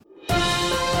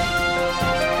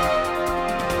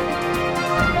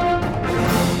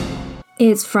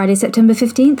It's Friday, September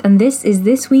 15th, and this is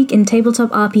This Week in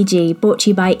Tabletop RPG, brought to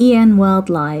you by EN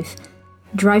World Live.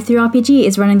 Drive-Thru RPG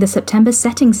is running the September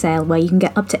setting sale, where you can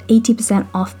get up to 80%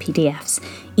 off PDFs.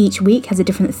 Each week has a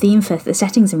different theme for the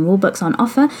settings and rulebooks on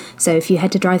offer, so if you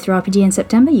head to Drive-Thru RPG in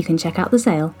September, you can check out the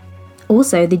sale.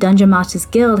 Also, the Dungeon Masters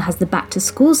Guild has the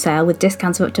back-to-school sale with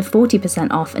discounts of up to 40%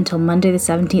 off until Monday the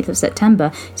 17th of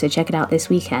September, so check it out this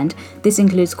weekend. This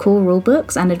includes core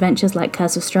rulebooks and adventures like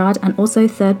Curse of Strahd, and also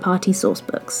third-party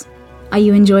sourcebooks. Are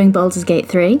you enjoying Baldur's Gate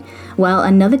 3? Well,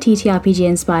 another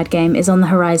TTRPG-inspired game is on the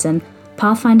horizon.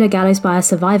 Pathfinder Gallowspire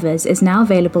Survivors is now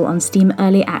available on Steam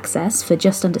Early Access for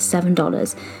just under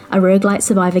 $7, a roguelite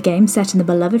survivor game set in the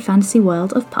beloved fantasy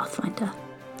world of Pathfinder.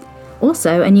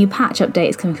 Also, a new patch update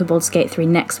is coming for Baldur's Gate 3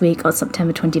 next week on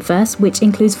September 21st, which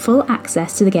includes full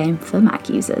access to the game for Mac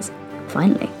users.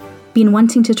 Finally. Been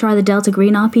wanting to try the Delta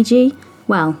Green RPG?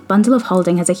 Well, Bundle of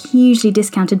Holding has a hugely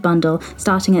discounted bundle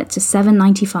starting at just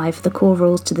 $7.95 for the core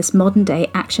rules to this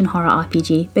modern-day action horror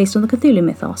RPG based on the Cthulhu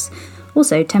mythos.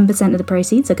 Also, 10% of the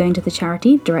proceeds are going to the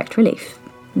charity Direct Relief.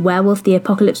 Werewolf the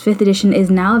Apocalypse 5th edition is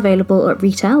now available at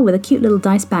retail with a cute little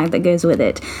dice bag that goes with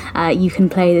it. You can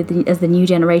play as the new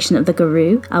generation of the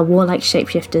Garou, warlike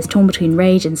shapeshifters torn between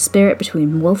rage and spirit,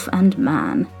 between wolf and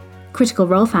man. Critical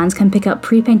Role fans can pick up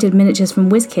pre-painted miniatures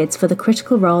from WizKids for the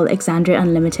Critical Role Exandria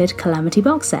Unlimited Calamity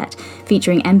box set,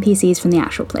 featuring NPCs from the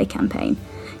actual play campaign.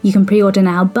 You can pre-order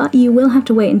now, but you will have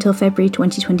to wait until February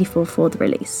 2024 for the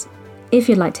release. If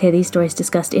you'd like to hear these stories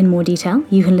discussed in more detail,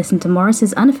 you can listen to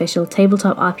Morris's unofficial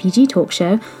Tabletop RPG talk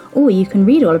show, or you can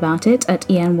read all about it at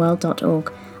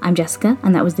enworld.org. I'm Jessica,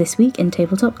 and that was This Week in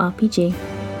Tabletop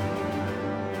RPG.